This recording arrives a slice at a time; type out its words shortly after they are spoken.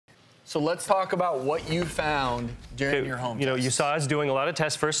So let's talk about what you found during your home You tests. saw us doing a lot of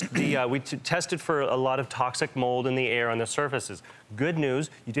tests. First, we tested for a lot of toxic mold in the air on the surfaces. Good news,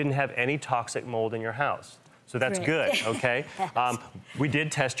 you didn't have any toxic mold in your house. So that's good, okay? We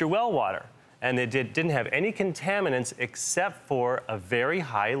did test your well water, and it didn't have any contaminants except for a very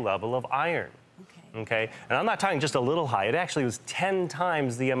high level of iron. Okay? And I'm not talking just a little high. It actually was 10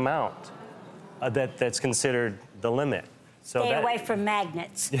 times the amount that's considered the limit. So Stay away from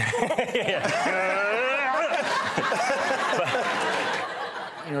magnets. You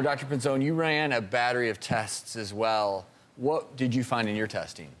know, Dr. Pinzone, you ran a battery of tests as well. What did you find in your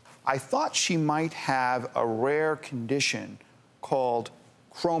testing? I thought she might have a rare condition called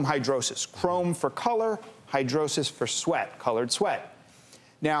chrome hydrosis. Chrome for color, hydrosis for sweat, colored sweat.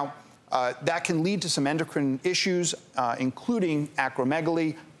 Now, that can lead to some endocrine issues, including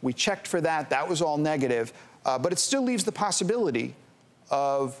acromegaly. We checked for that. That was all negative. But it still leaves the possibility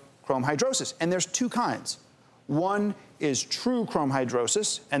of chrome hydrosis. And there's two kinds. One is true chrome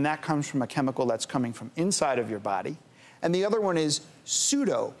hydrosis, and that comes from a chemical that's coming from inside of your body. And the other one is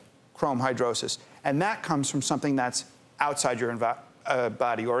pseudo chrome hydrosis, and that comes from something that's outside your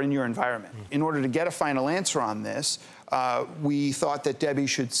body or in your environment. In order to get a final answer on this, we thought that Debbie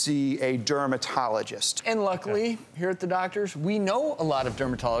should see a dermatologist. And luckily, here at the doctors, we know a lot of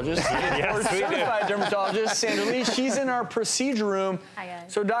dermatologists. Or certified dermatologists. Sandra Lee, she's in our procedure room. Hi,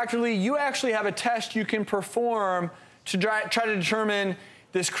 guys. So, Dr. Lee, you actually have a test you can perform to try to determine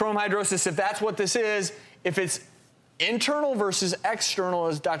this chrome hydrosis, if that's what this is, if it's internal versus external,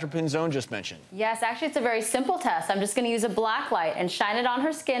 as Dr. Pinzone just mentioned. Yes, actually, it's a very simple test. I'm just going to use a black light and shine it on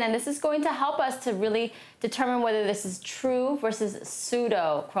her skin, and this is going to help us to really determine whether this is true versus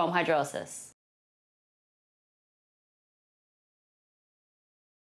pseudo chrome hydrosis.